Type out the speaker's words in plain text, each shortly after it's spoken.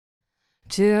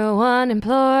Two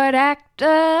unemployed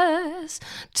actors.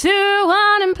 Two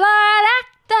unemployed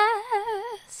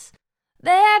actors.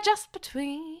 They're just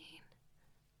between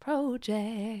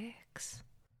projects.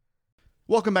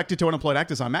 Welcome back to Two Unemployed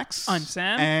Actors. I'm Max. I'm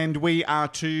Sam. And we are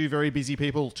two very busy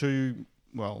people,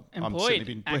 I'm certainly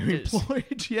been actors.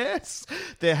 employed, yes.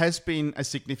 There has been a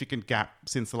significant gap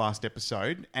since the last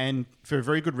episode, and for a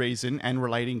very good reason, and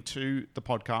relating to the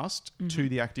podcast, to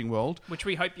the acting world. Which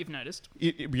we hope you've noticed.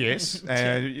 Yes.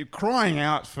 You're crying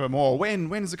out for more. When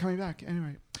is it coming back?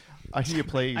 Anyway, I hear your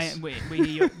pleas. We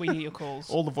hear your calls.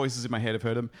 All the voices in my head have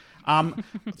heard them.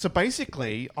 So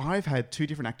basically, I've had 2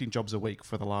 different acting jobs a week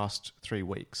for the last 3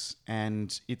 weeks.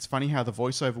 And it's funny how the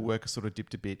voiceover work has sort of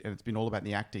dipped a bit, and it's been all about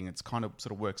the acting. It's kind of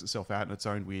sort of works itself out in its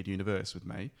own weird universe with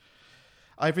me.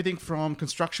 Everything from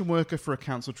construction worker for a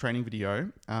council training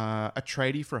video, a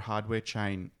tradie for a hardware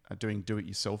chain doing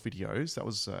do-it-yourself videos. That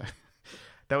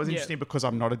was interesting because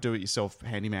I'm not a do-it-yourself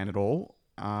handyman at all.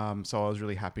 So I was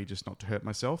really happy just not to hurt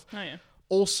myself. Oh, yeah.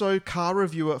 Also, car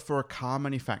reviewer for a car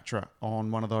manufacturer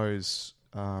on one of those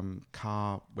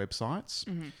car websites.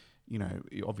 Mm-hmm. You know,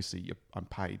 obviously I'm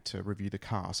paid to review the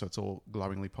car, so it's all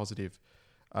glowingly positive.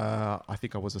 I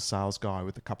think I was a sales guy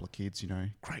with a couple of kids,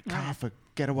 great car for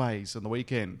getaways on the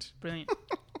weekend. Brilliant.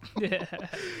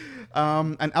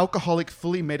 An alcoholic,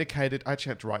 fully medicated, I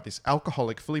actually had to write this,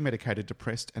 alcoholic, fully medicated,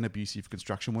 depressed and abusive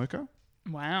construction worker.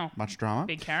 Wow. Much drama.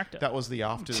 Big character. That was the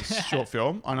Afters short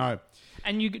film. I know.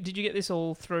 And did you get this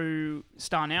all through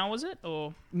Star Now, was it?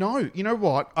 Or no, you know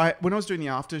what? When I was doing the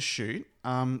Afters shoot,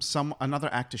 another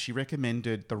actor, she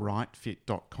recommended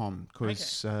therightfit.com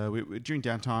because during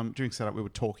downtime, during setup, we were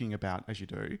talking about, as you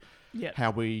do, how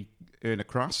we earn a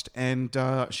crust. And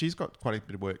she's got quite a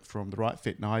bit of work from The Right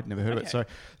Fit, and I'd never heard of it. So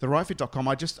therightfit.com,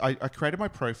 I created my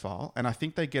profile, and I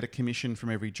think they get a commission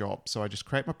from every job. So I just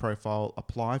create my profile,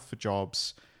 apply for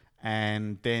jobs,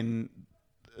 and then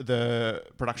the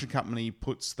production company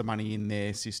puts the money in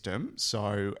their system.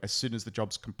 So as soon as the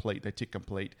job's complete, they tick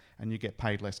complete, and you get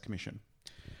paid less commission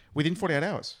within 48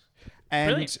 hours.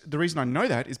 And Brilliant. The reason I know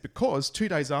that is because 2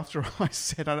 days after I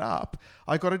set it up,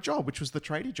 I got a job, which was the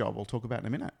tradie job I'll talk about in a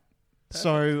minute. Perfect.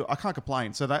 So I can't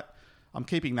complain. So that I'm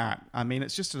keeping that. I mean,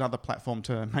 it's just another platform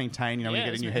to maintain, when you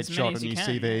get a new headshot, a new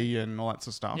CV and all that sort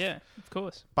of stuff. Yeah, of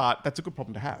course. But that's a good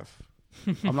problem to have.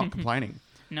 I'm not complaining.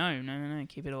 No.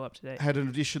 Keep it all up to date. Had an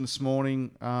audition this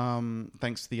morning,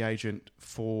 thanks to the agent,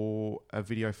 for a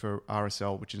video for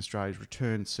RSL, which in Australia is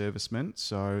Returned Servicemen.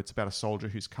 So it's about a soldier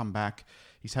who's come back.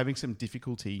 He's having some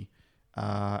difficulty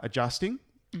adjusting,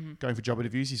 going for job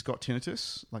interviews. He's got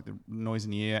tinnitus, like the noise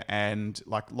in the ear, and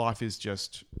like life is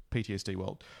just PTSD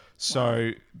world.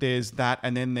 So there's that,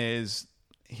 and then there's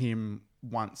him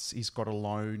once he's got a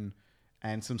loan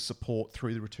and some support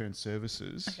through the Returned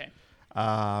Services. Okay.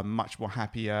 Much more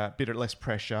happier, bit less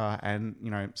pressure, and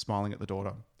smiling at the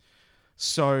daughter.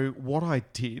 So what I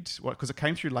did, because it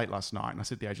came through late last night, and I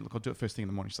said to the agent, "Look, I'll do it first thing in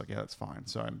the morning." She's like, "Yeah, that's fine."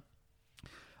 So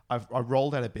I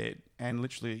rolled out of bed, and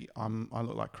literally, I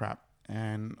look like crap,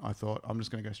 and I thought I'm just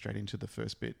going to go straight into the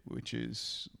first bit, which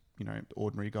is the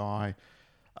ordinary guy,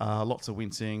 lots of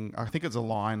wincing. I think it's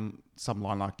some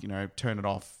line like turn it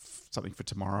off, something for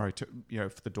tomorrow,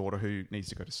 for the daughter who needs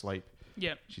to go to sleep.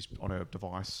 Yeah. She's on her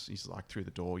device. He's like through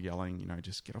the door yelling,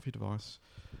 just get off your device.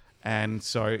 And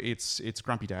so it's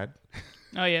Grumpy Dad.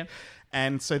 Oh, yeah.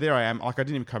 And so there I am. Like, I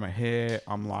didn't even comb my hair.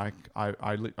 I'm like,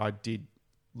 I did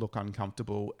look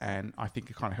uncomfortable, and I think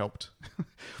it kind of helped.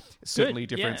 Certainly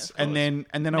Good. difference. Yeah, and then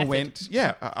Method. I went,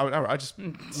 I just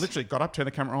literally got up, turned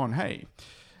the camera on. Hey.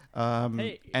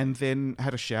 And then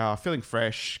had a shower, feeling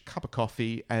fresh, cup of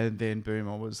coffee, and then boom,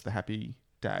 I was the happy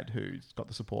dad who's got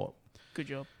the support. Good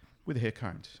job. With a hair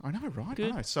combed. I know, right?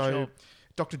 Good I know. So, job.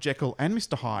 Dr. Jekyll and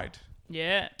Mr. Hyde.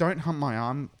 Yeah. Don't hump my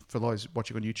arm for those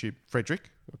watching on YouTube.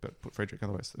 Frederick. Put Frederick,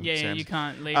 otherwise. Yeah, you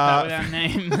can't leave that without a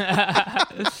name.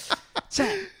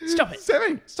 Sam, stop it.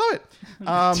 Sammy, stop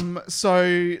it.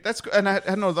 So that's good. And I had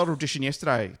another audition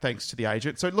yesterday, thanks to the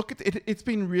agent. So look, it's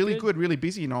been really good, really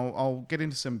busy, and I'll get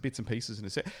into some bits and pieces in a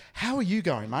sec. How are you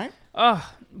going, mate?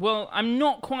 Oh, well, I'm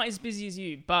not quite as busy as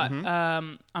you, but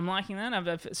I'm liking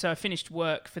that. So I finished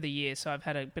work for the year, so I've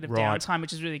had a bit of downtime,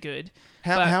 which is really good.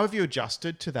 How have you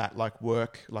adjusted to that, like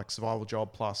work, like survival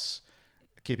job, plus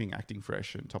keeping acting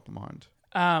fresh and top of mind?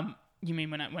 You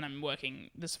mean when I'm working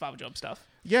the survival job stuff?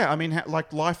 Yeah, I mean,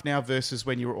 like life now versus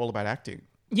when you were all about acting.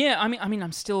 Yeah, I mean,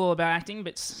 I'm still all about acting,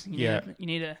 but you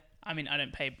need to. I mean, I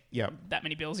don't pay that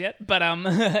many bills yet, but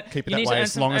keep it that way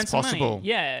as long as possible. Money.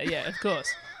 Yeah, of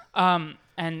course.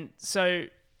 And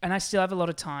I still have a lot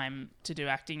of time to do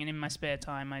acting, and in my spare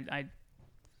time,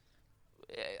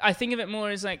 I think of it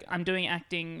more as like I'm doing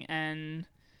acting and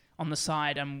on the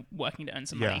side, I'm working to earn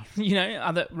some money. You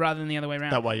know, rather than the other way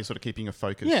around. That way, you're sort of keeping a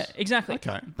focus. Yeah, exactly.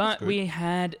 Okay, but we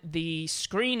had the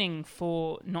screening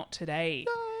for Not Today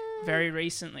very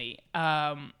recently.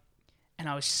 And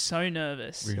I was so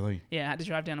nervous. Really? Yeah, I had to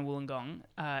drive down to Wollongong.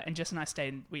 And Jess and I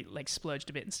stayed, we like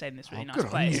splurged a bit and stayed in this really nice good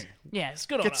on place. you. Yeah, it's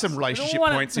good on Get us. some relationship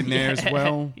points in there as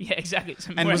well. Yeah, exactly.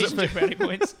 Some And was it relationship brownie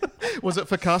points. Was it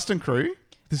for cast and crew?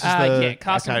 This is Yeah,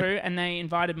 cast and crew. And they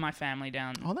invited my family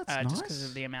down. Oh, that's Just nice. because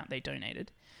of the amount they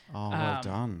donated. Oh, well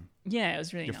done. Yeah, it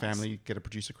was really Your nice. family get a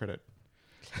producer credit.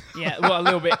 Yeah, well, a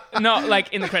little bit. Not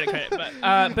like in the credit, but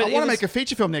I want to make a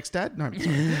feature film next, Dad. No.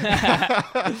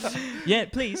 Yeah,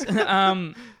 please.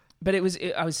 But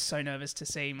I was so nervous to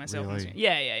see myself. Really?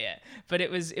 Yeah. But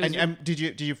it was. And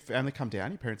did your family come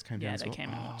down? Your parents came down Yeah, as they well? came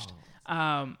and watched.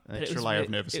 An But extra layer of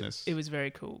nervousness. It was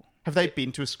very cool. Have they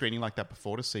been to a screening like that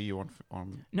before to see you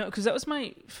on? No, because that was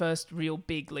my first real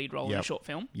big lead role in a short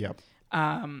film. Yep.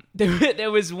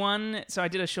 There was one. So I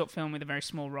did a short film with a very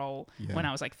small role when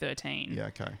I was like 13. Yeah,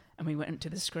 okay. And we went to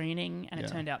the screening, and it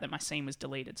turned out that my scene was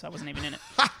deleted, so I wasn't even in it.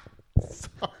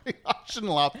 Sorry, I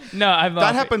shouldn't laugh. No, I'm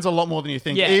That happens a lot more than you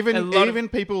think. Yeah, even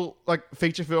people like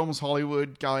feature films,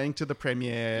 Hollywood, going to the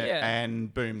premiere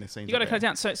and boom, the scenes. You got to cut it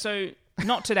down. So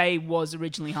Not Today was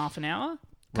originally half an hour.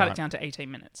 Cut it down to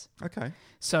 18 minutes. Okay.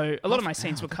 So a lot of my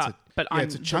scenes were cut, but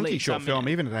it's a chunky short film,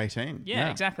 even at 18. Yeah,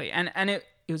 exactly. And it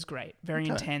was great. Very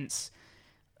intense.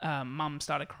 Mum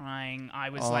started crying. I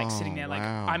was like sitting there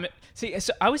like so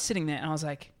I was sitting there and I was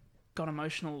like got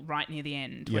emotional right near the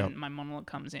end when my monologue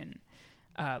comes in,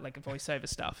 like a voiceover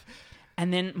stuff.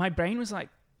 And then my brain was like,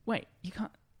 wait, you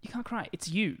can't cry. It's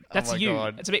you. That's you.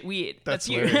 God. It's a bit weird. That's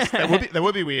you. that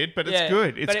would be weird, but it's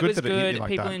good. It's good that it hit you like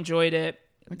People that. enjoyed it.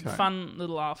 Okay. Fun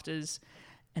little afters.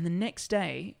 And the next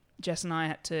day, Jess and I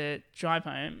had to drive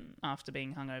home after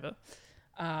being hungover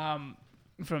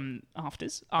from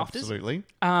afters. Absolutely.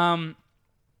 To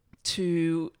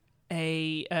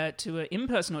an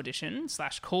in-person audition /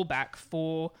 callback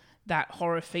for that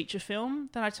horror feature film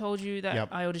that I told you that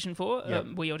I auditioned for.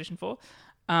 We auditioned for.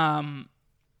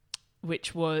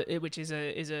 Which is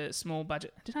a small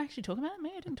budget. Did I actually talk about it?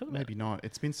 Maybe I didn't talk about it. Maybe not.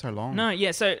 It's been so long. No, yeah.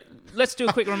 So let's do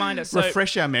a quick reminder. So,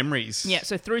 refresh our memories. Yeah.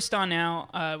 So through Star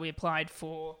Now, we applied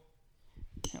for.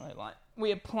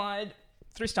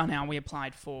 Through Star Now. We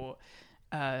applied for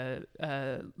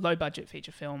low budget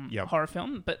feature film, horror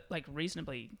film, but like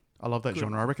reasonably. I love that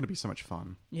genre. I reckon it'd be so much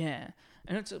fun. Yeah,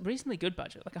 and it's a reasonably good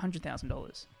budget, like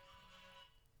 $100,000.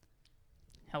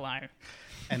 Hello.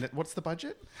 And what's the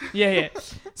budget? Yeah.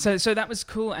 So that was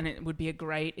cool, and it would be a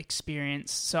great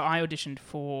experience. So I auditioned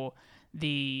for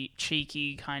the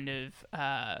cheeky kind of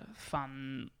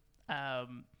fun,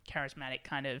 charismatic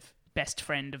kind of best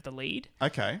friend of the lead.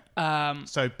 Okay.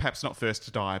 So perhaps not first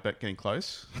to die, but getting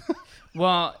close.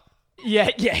 Well, yeah,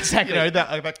 exactly. You know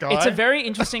that guy. It's a very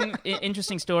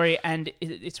interesting story, and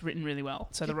it's written really well.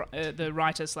 So the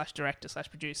writer / director /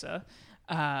 producer,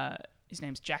 his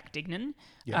name's Jack Dignan.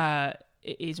 Yeah.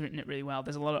 He's written it really well.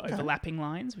 There's a lot of overlapping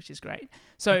lines, which is great.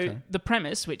 So the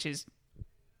premise, which is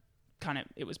kind of,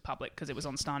 it was public because it was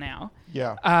on Star Now,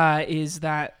 is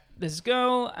that there's a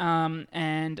girl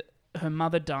and her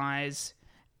mother dies,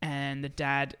 and the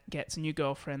dad gets a new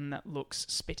girlfriend that looks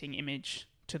spitting image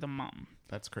to the mum.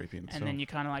 That's creepy. And then you're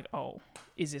kind of like, oh,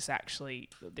 this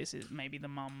is maybe the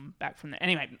mum back from there.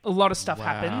 Anyway, a lot of stuff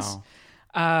happens.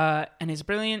 And it's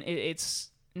brilliant. It's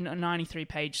a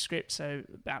 93-page script, so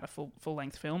about a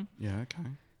full-length film. Yeah, okay.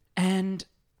 And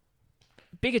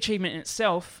big achievement in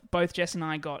itself, both Jess and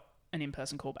I got an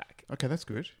in-person callback. Okay, that's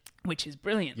good. Which is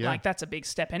brilliant. Yeah. Like, that's a big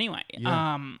step anyway.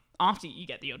 Yeah. After you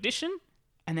get the audition,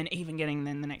 and then even getting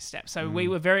then the next step. So we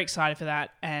were very excited for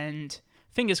that, and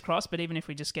fingers crossed, but even if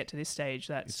we just get to this stage,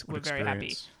 we're very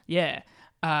happy. Yeah.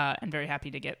 And very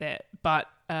happy to get there. But,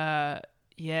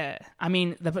 yeah. I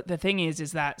mean, the thing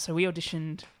is that, so we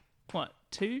auditioned, what,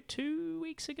 two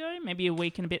weeks ago? Maybe a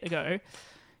week and a bit ago.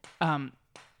 I know.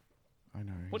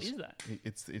 What is that?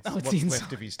 It's what's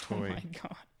left of his toy. Oh my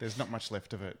God. There's not much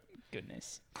left of it.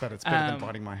 Goodness. But it's better than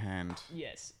biting my hand.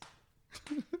 Yes.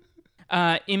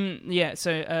 A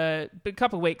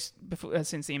couple of weeks before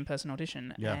since the in-person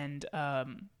audition, and but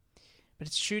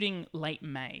it's shooting late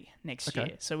May next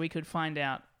year, so we could find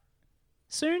out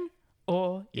soon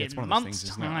or in months'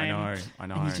 time. I know.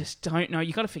 And you just don't know.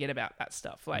 You got to forget about that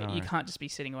stuff. Like you can't just be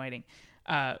sitting waiting,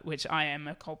 which I am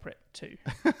a culprit to,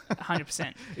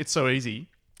 100%. It's so easy.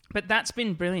 But that's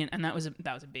been brilliant, and that was a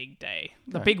big day,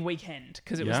 a big weekend,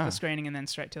 because it was the screening and then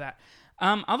straight to that.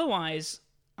 Otherwise,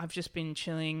 I've just been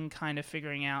chilling, kind of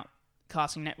figuring out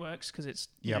Casting Networks because it's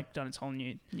done its whole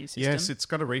new system. Yes, it's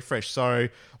got a refresh. So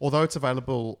although it's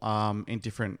available in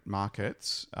different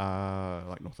markets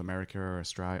like North America,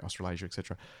 Australasia,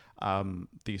 etc.,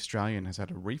 the Australian has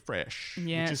had a refresh.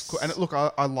 Yes. Which is cool. And look,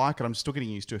 I like it. I'm still getting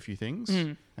used to a few things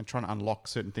and trying to unlock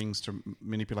certain things to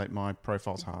manipulate my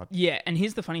profiles hard. Yeah, and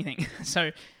here's the funny thing.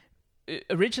 So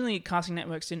originally, Casting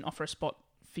Networks didn't offer a spot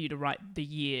for you to write the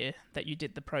year that you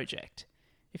did the project.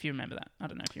 If you remember that. I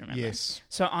don't know if you remember. Yes.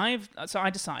 That. So I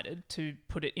decided to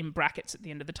put it in brackets at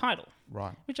the end of the title.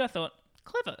 Right. Which I thought,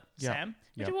 clever, Sam.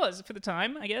 Which it was for the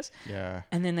time, I guess. Yeah.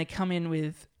 And then they come in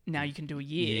with, now you can do a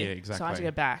year. Yeah, exactly. So I had to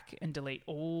go back and delete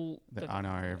all I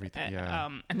know, everything,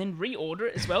 and then reorder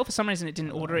it as well. For some reason, it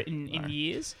didn't order it in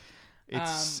years. But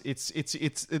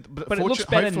it looks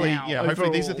better now. Yeah, hopefully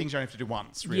these are things you don't have to do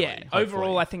once, really. Yeah,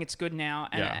 overall, I think it's good now.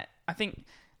 And I think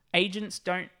agents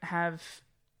don't have...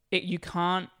 you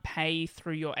can't pay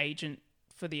through your agent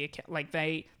for the account. Like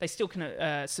they still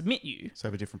can submit you. So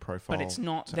have a different profile. But it's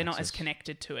not. They're not as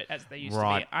connected to it as they used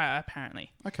to be,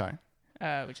 apparently. Okay.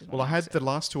 Which is I had the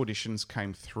last 2 auditions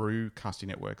came through Casting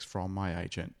Networks from my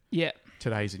agent. Yeah.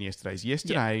 Today's and yesterday's.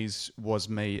 Yesterday's was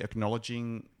me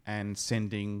acknowledging and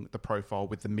sending the profile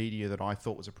with the media that I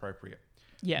thought was appropriate.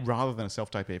 Yeah. Rather than a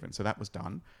self-tape even. So that was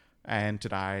done. And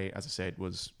today, as I said,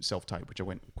 was self-tape, which I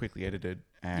went quickly edited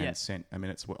and sent a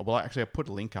minute's... Well, actually, I put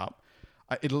a link up.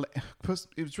 It was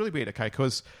really weird, okay,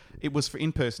 because it was for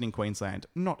in-person in Queensland.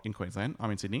 Not in Queensland. I'm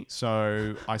in Sydney.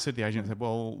 So I said to the agent, I said,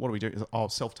 well, what do we do? He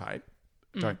said, self-tape.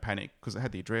 Don't panic, because it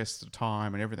had the address, the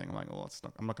time, and everything. I'm like, well,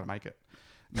 I'm not going to make it.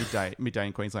 Midday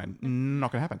in Queensland.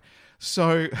 Not going to happen.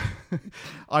 So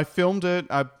I filmed it,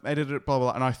 I edited it, blah, blah,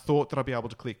 blah, and I thought that I'd be able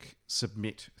to click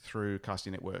submit through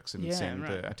Casting Networks and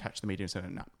attach the media and send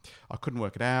it. No, I couldn't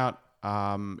work it out.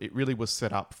 It really was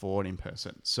set up for an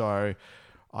in-person. So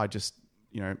I just,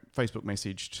 Facebook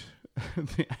messaged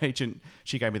the agent.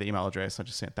 She gave me the email address. I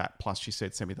just sent that. Plus she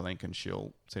said, send me the link and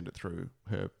she'll send it through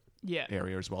her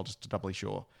area as well, just to doubly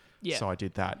sure. Yeah. So I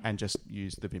did that and just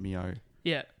used the Vimeo.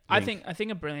 Yeah. Link. I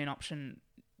think a brilliant option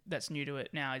that's new to it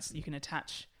now is you can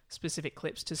attach specific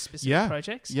clips to specific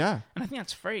projects. Yeah. And I think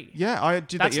that's free. Yeah, I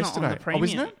did that yesterday. Not on the premium.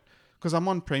 Isn't it? Because I'm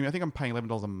on premium. I think I'm paying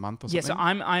 $11 a month or something. Yeah,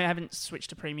 so I haven't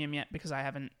switched to premium yet because I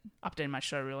haven't updated my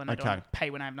show reel and I don't pay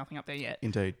when I have nothing up there yet.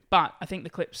 Indeed. But I think the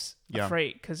clips are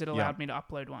free because it allowed me to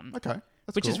upload one. Okay.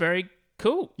 Which is very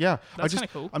cool. Yeah. That's kind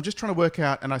of cool. I'm just trying to work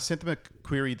out, and I sent them a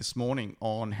query this morning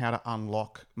on how to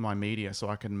unlock my media so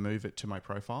I can move it to my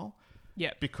profile.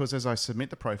 Yeah. Because as I submit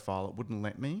the profile, it wouldn't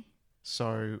let me.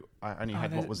 So I only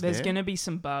had what was there. There's going to be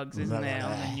some bugs, isn't there,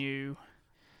 on the new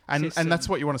system. And that's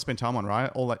what you want to spend time on,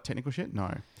 right? All that technical shit?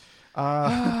 No.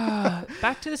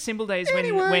 Back to the simple days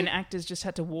when actors just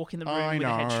had to walk in the room with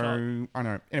a headshot. I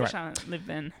know. Anyway. Wish I lived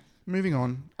then. Moving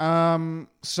on.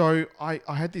 So I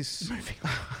had this.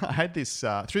 I had this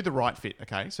through the Right Fit.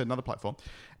 Okay, so another platform,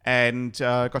 and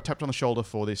got tapped on the shoulder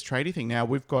for this tradie thing. Now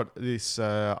we've got this.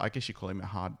 I guess you call him a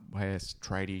hardware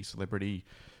tradie celebrity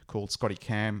called Scotty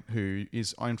Cam, who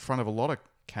is in front of a lot of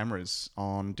cameras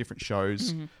on different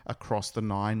shows across the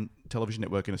 9 television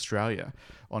network in Australia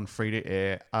on free to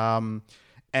air.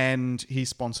 And he's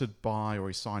sponsored by, or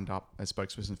he's signed up as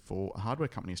spokesperson for a hardware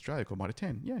company in Australia called Mitre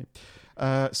 10.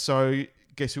 Yay. So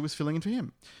guess who was filling in for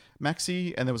him?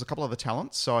 Maxi, and there was a couple other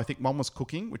talents. So I think one was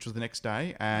cooking, which was the next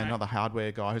day, and another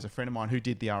hardware guy who's a friend of mine who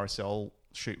did the RSL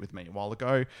shoot with me a while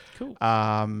ago. Cool.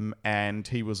 And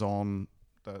he was on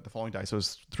the following day. So it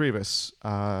was 3 of us.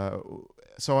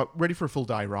 So I'm ready for a full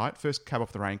day, right? First cab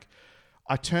off the rank.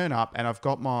 I turn up and I've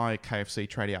got my KFC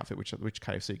tradie outfit, which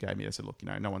KFC gave me. They said, look,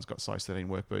 no one's got size 13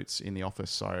 work boots in the office,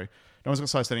 so no one's got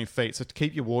size 13 feet. So to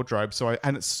keep your wardrobe,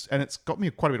 and it's got me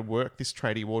quite a bit of work, this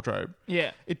tradie wardrobe.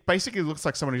 Yeah. It basically looks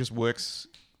like someone who just works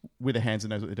with their hands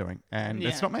and knows what they're doing. And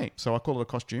it's not me. So I call it a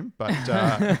costume, but...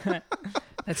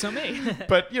 That's not me.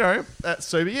 But,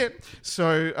 so be it.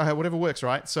 So whatever works,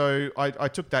 right? So I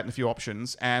took that and a few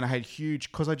options, and I had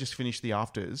huge... Because I just finished the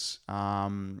Afters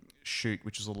shoot,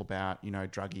 which is all about,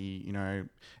 druggy,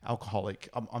 alcoholic.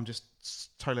 I'm just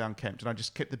totally unkempt, and I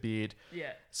just kept the beard.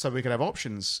 Yeah. So we could have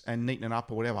options and neaten it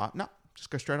up or whatever. No, just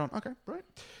go straight on. Okay, right.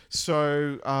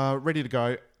 So ready to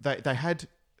go. They had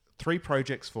 3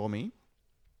 projects for me,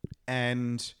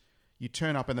 and you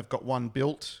turn up and they've got one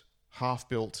built... half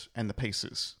built and the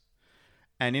pieces.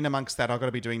 And in amongst that, I've got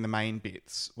to be doing the main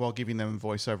bits while giving them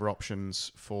voiceover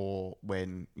options for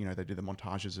when, they do the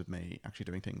montages of me actually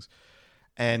doing things.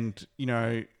 And,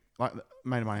 like a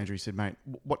mate of mine, Andrew, said, mate,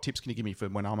 what tips can you give me for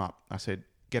when I'm up? I said,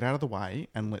 get out of the way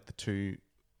and let the 2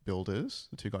 builders,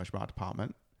 the 2 guys from our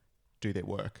department, do their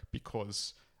work,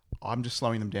 because I'm just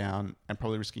slowing them down and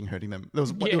probably risking hurting them.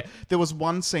 There was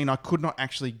one scene I could not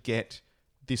actually get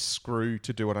this screw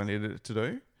to do what I needed it to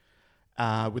do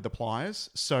with the pliers.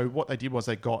 So what they did was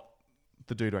they got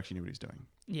the dude who actually knew what he's doing.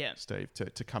 Yeah. Steve,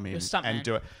 to come in and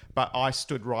do it. But I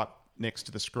stood right next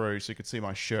to the screw so you could see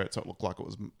my shirt, so it looked like it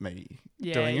was me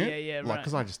doing it. Yeah, like,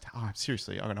 because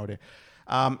seriously, I got no idea.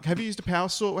 Have you used a power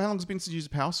saw? How long has it been since you used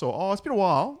a power saw? Oh, it's been a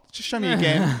while. Just show me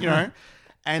again,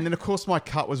 And then, of course, my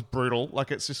cut was brutal.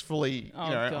 Like, it's just fully,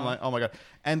 God. I'm like, oh my God.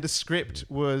 And the script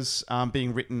was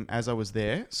being written as I was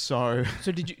there. So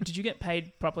did you get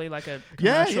paid properly, like a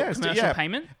commercial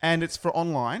payment? And it's for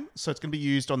online. So it's going to be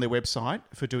used on their website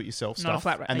for do-it-yourself stuff. Not a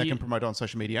flat rate. And they can promote it on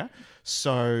social media.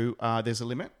 So there's a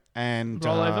limit. And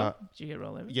rollover? Did you get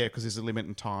rollover? Yeah, because there's a limit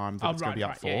in time that it's going to be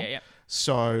up for. Yeah.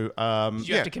 So, did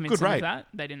you have to convince them of that?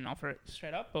 They didn't offer it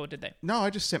straight up, or did they? No, I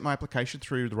just sent my application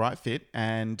through the Right Fit,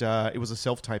 and it was a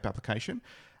self-tape application.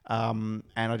 And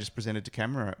I just presented to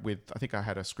camera with, I think I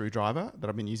had a screwdriver that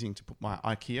I've been using to put my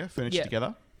IKEA furniture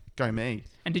together. Go me.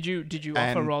 And did you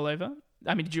offer rollover?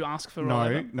 I mean, did you ask for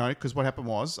rollover? No, because what happened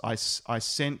was I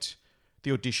sent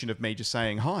the audition of me just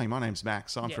saying, hi, my name's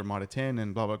Max, I'm from Mitre 10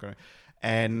 and blah, blah, blah.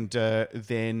 And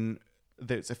then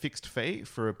there's a fixed fee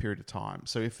for a period of time.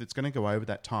 So if it's going to go over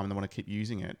that time and they want to keep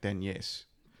using it, then yes.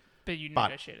 But you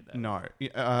negotiated that? No.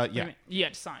 You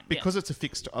had to sign. Because it's a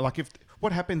fixed... Like,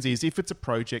 what happens is if it's a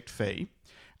project fee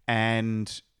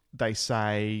and they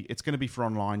say it's going to be for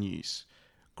online use,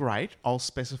 great, I'll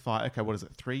specify, okay, what is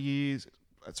it,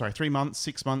 3 months,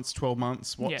 6 months, 12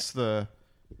 months? What's the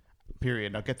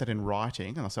period? I'll get that in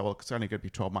writing and I'll say, well, it's only going to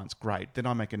be 12 months. Great. Then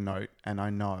I make a note and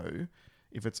I know...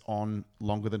 If it's on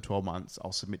longer than 12 months,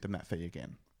 I'll submit them that fee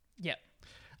again. Yeah.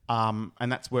 And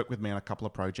that's worked with me on a couple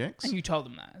of projects. And you told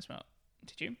them that as well,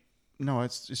 did you? No,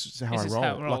 it's just how I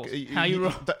roll. How you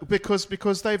roll?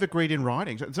 Because they've agreed in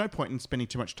writing. There's no point in spending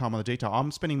too much time on the detail.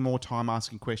 I'm spending more time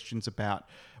asking questions about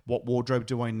what wardrobe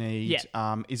do I need?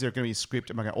 Yeah. Is there going to be a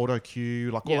script? Am I going to auto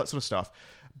cue? Like all that sort of stuff.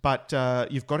 But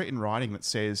you've got it in writing that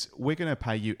says, we're going to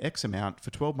pay you X amount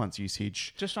for 12 months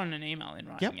usage. Just on an email in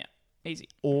writing, Easy.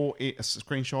 Or a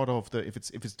screenshot of if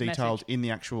it's detailed in the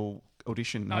actual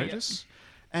audition notice.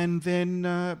 And then,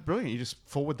 brilliant, you just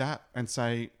forward that and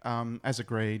say, as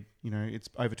agreed, it's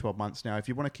over 12 months now. If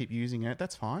you want to keep using it,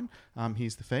 that's fine.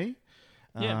 Here's the fee.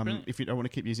 If you don't want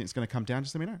to keep using it, it's going to come down,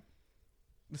 just let me know.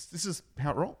 This is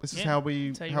how it rolls. This is how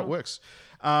it works.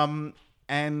 And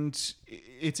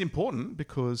it's important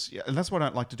because, and that's why I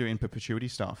don't like to do in perpetuity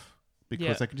stuff,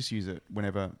 because they can just use it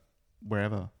whenever,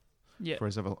 wherever.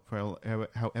 For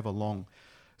however long.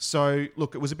 So,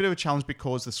 look, it was a bit of a challenge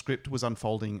because the script was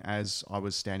unfolding as I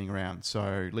was standing around.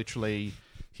 So, literally,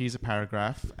 here's a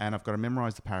paragraph, and I've got to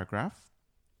memorize the paragraph.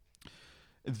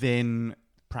 Then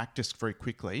practice very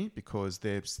quickly because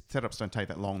their setups don't take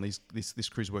that long. This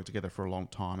crew's worked together for a long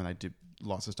time, and they did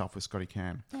lots of stuff with Scotty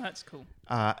Cam. Oh, that's cool.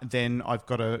 Then I've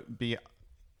got to be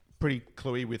pretty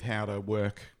cluey with how to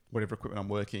work whatever equipment I'm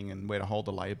working and where to hold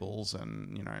the labels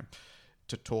and,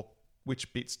 to talk.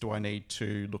 Which bits do I need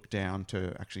to look down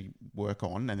to actually work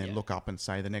on and then look up and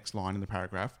say the next line in the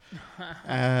paragraph?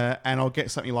 And I'll get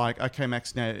something like, okay,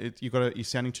 Max, now you're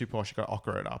sounding too posh. You've got to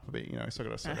ochre it up a bit, so I've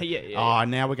got to say,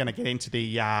 now we're going to get into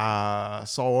the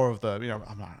soul of the,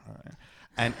 I'm like,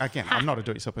 and again, I'm not a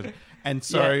do-it-yourself person. And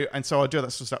so I do that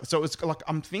sort of stuff. So it's like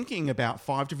I'm thinking about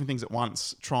 5 different things at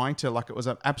once, trying to, it was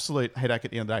an absolute headache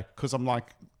at the end of the day because I'm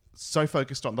so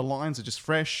focused on the lines are just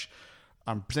fresh.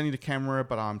 I'm presenting to camera,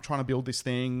 but I'm trying to build this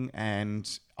thing and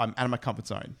I'm out of my comfort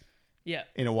zone. Yeah.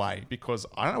 In a way, because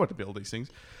I don't know how to build these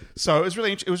things. So it was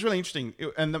really interesting.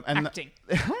 Acting.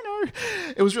 I know.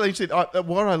 It was really interesting.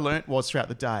 What I learnt was throughout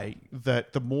the day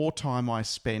that the more time I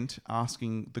spent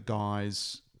asking the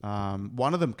guys,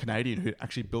 one of them Canadian who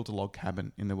actually built a log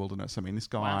cabin in the wilderness. I mean, this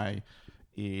guy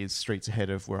is streets ahead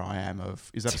of where I am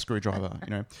is that a screwdriver,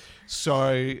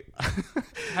 So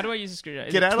how do I use a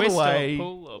screwdriver? Get out of the way,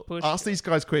 pull or push? Ask these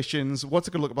guys questions. What's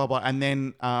it going to look, blah, blah. And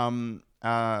then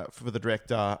for the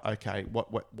director, okay,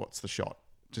 what's the shot?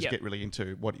 Just get really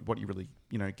into what you really,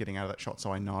 getting out of that shot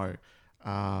so I know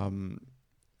how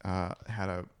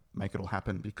to make it all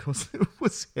happen because it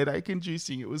was headache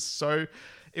inducing. It was so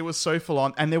full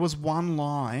on. And there was one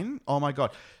line, oh my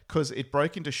God, because it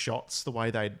broke into shots the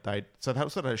way so that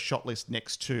was sort of a shot list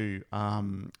next to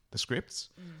the scripts.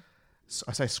 So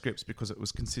I say scripts because it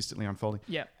was consistently unfolding.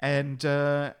 Yeah. And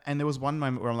there was one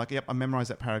moment where I'm like, yep, I memorized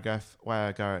that paragraph, away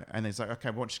I go. And he's like, okay,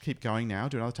 why don't you keep going now,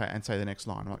 do another take and say the next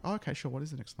line. I'm like, oh, okay, sure, what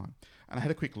is the next line? And I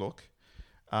had a quick look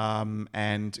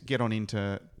and get on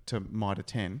into Mitre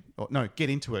 10. Or no, get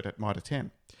into it at Mitre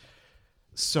 10.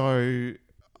 So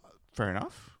fair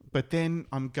enough. But then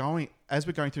as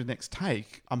we're going through the next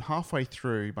take, I'm halfway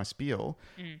through my spiel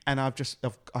and I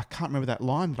can't remember that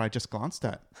line that I just glanced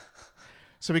at.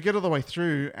 So we get all the way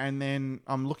through and then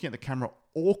I'm looking at the camera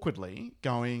awkwardly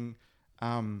going,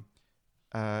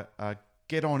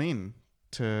 get on in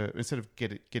to, instead of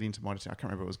get into my, I can't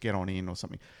remember, it was get on in or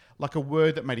something. Like a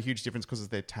word that made a huge difference because of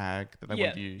their tag that they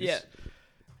wanted to use. Yeah.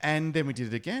 And then we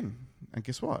did it again. And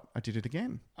guess what? I did it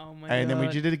again. Oh my God. And then we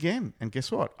did it again. And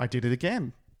guess what? I did it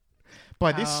again.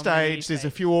 By this stage, there's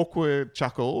a few awkward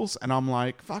chuckles, and I'm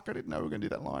like, fuck, I didn't know we were going to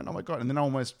do that line. Oh my God. And then I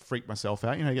almost freaked myself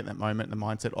out. You know, you get that moment in the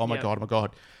mindset, oh my God, oh my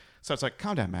God. So it's like,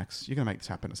 calm down, Max. You're going to make this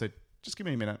happen. I said, just give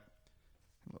me a minute.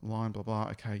 Line, blah, blah.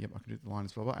 Okay, yep, I can do the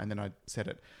lines, blah, blah. And then I said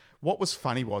it. What was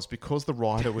funny was because the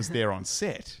writer was there on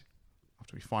set,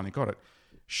 after we finally got it,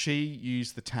 she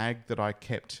used the tag that I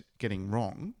kept getting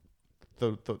wrong,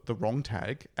 the wrong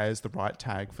tag, as the right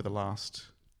tag for the last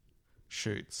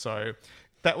shoot. So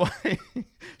that way,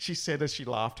 she said as she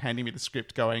laughed, handing me the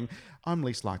script, going, I'm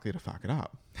least likely to fuck it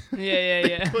up.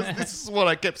 Yeah. Because this is what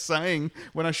I kept saying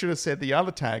when I should have said the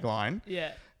other tagline.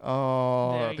 Yeah.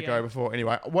 Oh, the go before.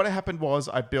 Anyway, what happened was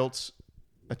I built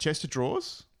a chest of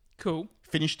drawers. Cool.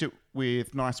 Finished it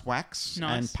with nice wax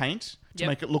and paint to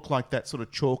make it look like that sort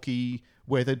of chalky,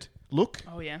 weathered look.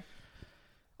 Oh, yeah.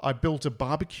 I built a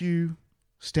barbecue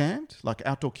stand, like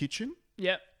outdoor kitchen.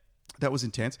 Yep. That was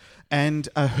intense. And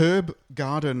a herb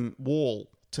garden wall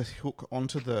to hook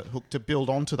onto the hook to build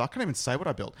onto the. I can't even say what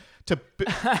I built.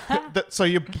 So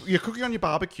you're cooking on your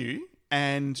barbecue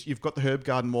and you've got the herb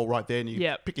garden wall right there, and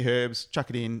you pick your herbs, chuck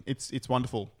it in. It's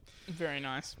wonderful. Very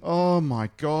nice. Oh my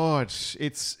God,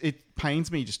 it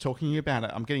pains me just talking about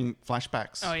it. I'm getting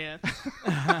flashbacks. Oh yeah.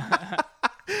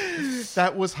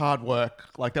 That was hard work.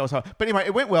 Like, that was hard. But anyway,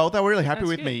 it went well. They were really happy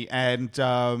with me. And,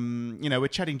 we're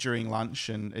chatting during lunch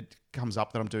and it comes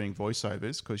up that I'm doing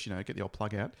voiceovers because, get the old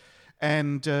plug out.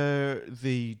 And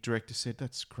the director said,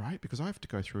 that's great because I have to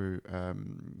go through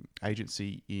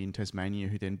agency in Tasmania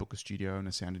who then book a studio and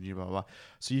a sound engineer, blah, blah, blah.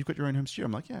 So you've got your own home studio.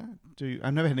 I'm like, yeah, do.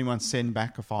 I've never had anyone send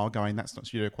back a file going, that's not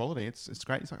studio quality. It's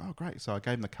great. He's like, oh, great. So I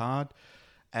gave him the card.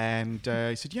 And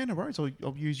he said, yeah, no worries.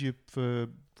 I'll use you for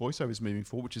voiceovers moving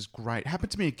forward, which is great. It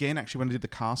happened to me again, actually, when I did the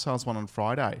car sales one on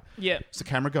Friday. Yeah. It's the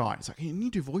camera guy. It's like, hey, you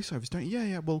do voiceovers, don't you?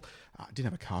 Yeah. Well, I didn't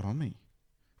have a card on me.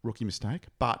 Rookie mistake.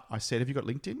 But I said, have you got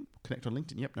LinkedIn? Connect on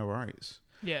LinkedIn. Yep, no worries.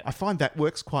 Yeah. I find that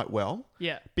works quite well.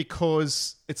 Yeah.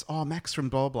 Because it's, Max from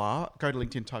blah, blah. Go to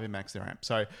LinkedIn, type in Max, there I am.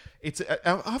 So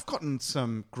I've gotten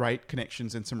some great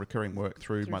connections and some recurring work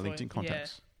through my LinkedIn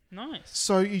contacts. Yeah. Nice.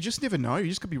 So you just never know. You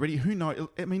just got to be ready. Who knows?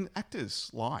 I mean,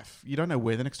 actors' life. You don't know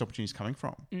where the next opportunity is coming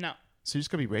from. No. So you just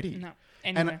got to be ready. No.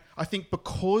 Anyway. And I think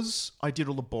because I did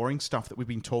all the boring stuff that we've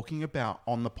been talking about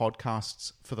on the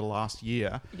podcasts for the last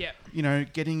year,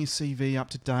 getting your CV up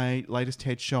to date, latest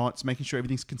headshots, making sure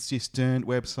everything's consistent,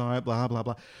 website, blah, blah,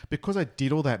 blah. Because I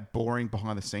did all that boring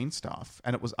behind the scenes stuff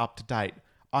and it was up to date,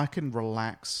 I can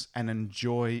relax and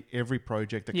enjoy every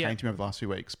project that came to me over the last few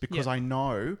weeks because I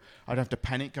know I don't have to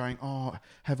panic going,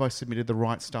 have I submitted the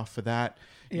right stuff for that?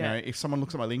 You know, if someone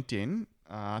looks at my LinkedIn,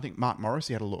 I think Mark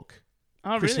Morrissey had a look.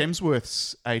 Oh, Chris really?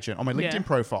 Hemsworth's agent on my LinkedIn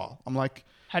profile. I'm like...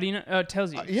 How do you know? It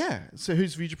tells you. Yeah. So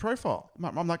who's viewed your profile?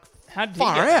 I'm like, How did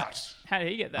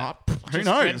he get that? Who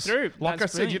knows? Through. Like I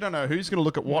said, you don't know who's going to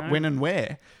look at what, when and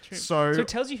where. True. So it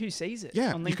tells you who sees it.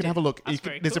 Yeah, on LinkedIn. you can have a look.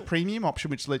 There's a cool. premium option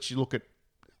which lets you look at...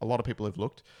 A lot of people have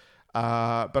looked.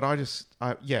 But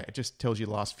it just tells you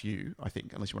the last few, I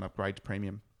think, unless you want to upgrade to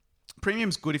premium.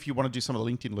 Premium's good if you want to do some of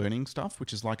the LinkedIn learning stuff,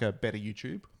 which is like a better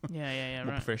YouTube. Yeah,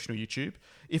 More professional YouTube.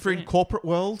 If you're in corporate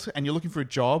world and you're looking for a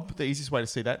job, the easiest way to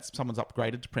see that is someone's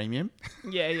upgraded to premium.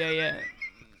 Yeah.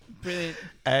 Brilliant.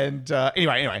 And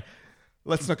anyway,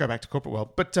 let's not go back to corporate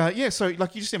world. But so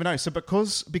like you just never know. So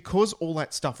because all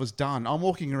that stuff was done, I'm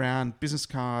walking around, business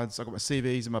cards, I've got my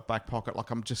CVs in my back pocket,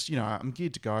 like I'm just, I'm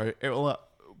geared to go. All that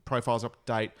profiles up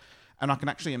to date. And I can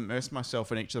actually immerse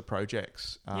myself in each of the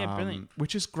projects. Brilliant.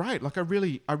 Which is great. Like I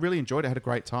really enjoyed it. I had a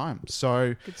great time.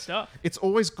 So good stuff. It's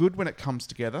always good when it comes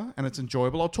together and it's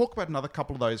enjoyable. I'll talk about another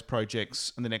couple of those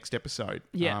projects in the next episode.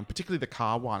 Yeah. Particularly the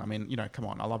car one. I mean, come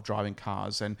on. I love driving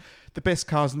cars, and the best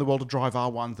cars in the world to drive are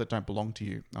ones that don't belong to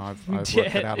you. I've worked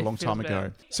that out a long time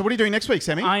ago. So what are you doing next week,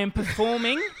 Sammy? I am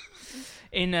performing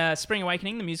in Spring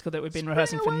Awakening, the musical that we've been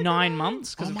rehearsing for 9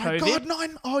 months because of COVID. Oh my God,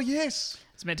 9! Oh yes.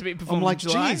 It's meant to be performed I'm like, in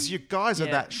July. geez, you guys are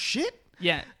that shit?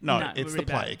 Yeah. No, it's the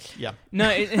plague. Yeah. No,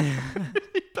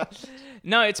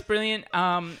 no, it's brilliant.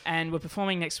 And we're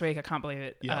performing next week. I can't believe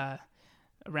it. Yeah.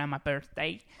 Around my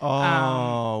birthday.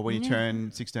 When you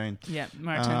turn 16. Yeah, when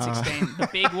I turn 16. The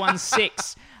big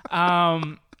 1-6. I'm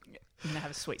going to have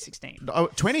a sweet 16. Oh,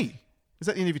 20. Is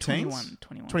that the end of your teens?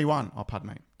 21. Oh, pardon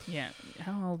me. Yeah.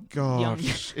 How old?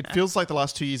 Gosh. It feels like the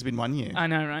last 2 years have been 1 year. I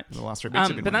know, right? The last 3 weeks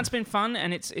have been But that's been fun,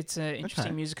 and it's an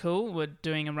interesting musical. We're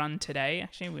doing a run today,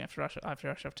 actually. I have to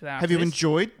rush off to that. Have you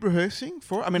enjoyed rehearsing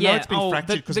for it? I mean, I know it's been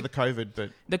fractured because of the COVID, but...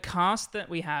 The cast that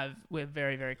we have, we're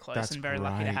very, very close and very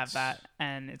lucky to have that.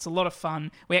 And it's a lot of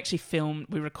fun. We actually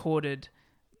we recorded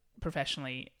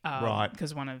professionally. Right.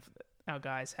 Because one of our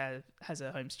guys has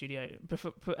a home studio,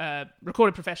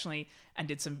 recorded professionally and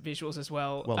did some visuals as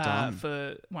well. Well done.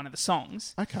 For one of the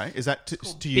songs. Okay, is that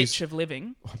to use? Bitch of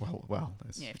Living. Well,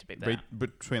 you have to beat that.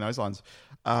 Between those lines,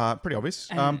 pretty obwious.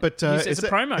 But it's a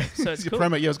promo, so it's cool.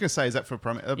 Promo. Yeah, I was going to say, is that for a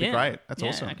promo? That'd be great. That's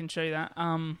awesome. I can show you that.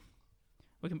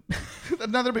 We can.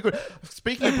 No, that'd be good.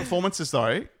 Speaking of performances,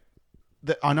 though.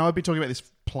 I know I've been talking about this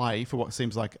play for what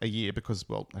seems like a year because,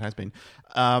 well, it has been.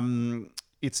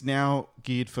 It's now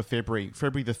geared for February the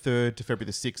 3rd to February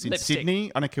the 6th in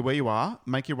Sydney. I don't care where you are.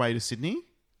 Make your way to Sydney.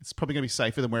 It's probably going to be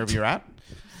safer than wherever you're at.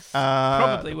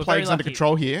 Probably. We're Plague's under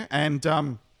control here. And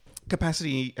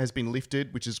capacity has been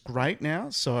lifted, which is great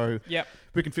now. So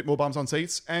we can fit more bums on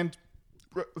seats. And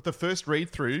the first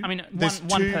read-through... I mean,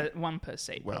 one per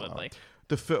seat, probably.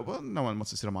 No one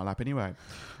wants to sit on my lap anyway.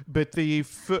 But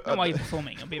while you're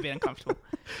performing, it'll be a bit uncomfortable.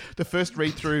 The first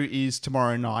read-through is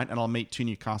tomorrow night, and I'll meet 2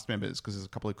 new cast members because there's a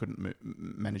couple who couldn't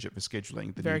manage it for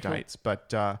scheduling the new dates.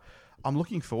 But I'm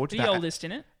looking forward to that. Are you the oldest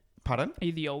in it? Pardon? Are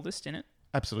you the oldest in it?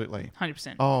 Absolutely.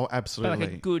 100%. Oh, absolutely.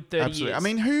 Like a good 30 years. I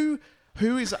mean, who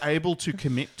is able to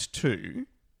commit to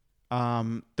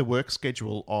the work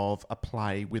schedule of a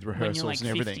play with rehearsals and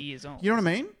everything? 50 years old. You know what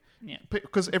I mean? Yeah.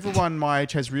 Because everyone my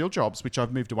age has real jobs, which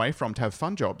I've moved away from to have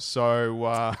fun jobs.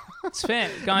 So it's fair.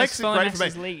 Guys, follow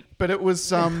Max's lead. But it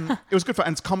was good fun.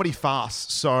 And it's comedy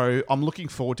fast. So I'm looking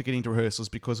forward to getting to rehearsals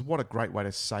because what a great way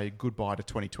to say goodbye to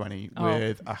 2020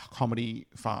 with a comedy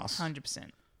fast. 100%.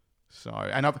 So,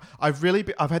 and I've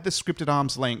had the script at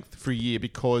arm's length for a year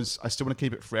because I still want to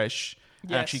keep it fresh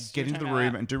and actually get into the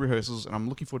room and do rehearsals. And I'm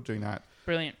looking forward to doing that.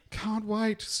 Brilliant. Can't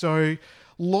wait. So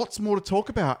lots more to talk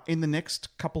about in the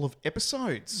next couple of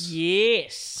episodes.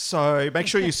 Yes. So make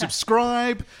sure you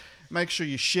subscribe. Make sure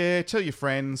you share. Tell your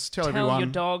friends. Tell everyone. Tell your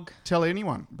dog. Tell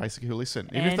anyone, basically, who listen.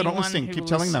 Even if they're not listening, keep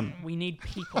telling them. We need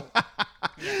people.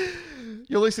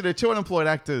 You're listening to Two Unemployed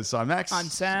Actors. I'm Max. I'm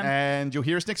Sam. And you'll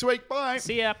hear us next week. Bye.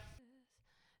 See ya.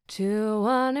 Two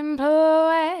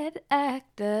unemployed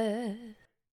actors.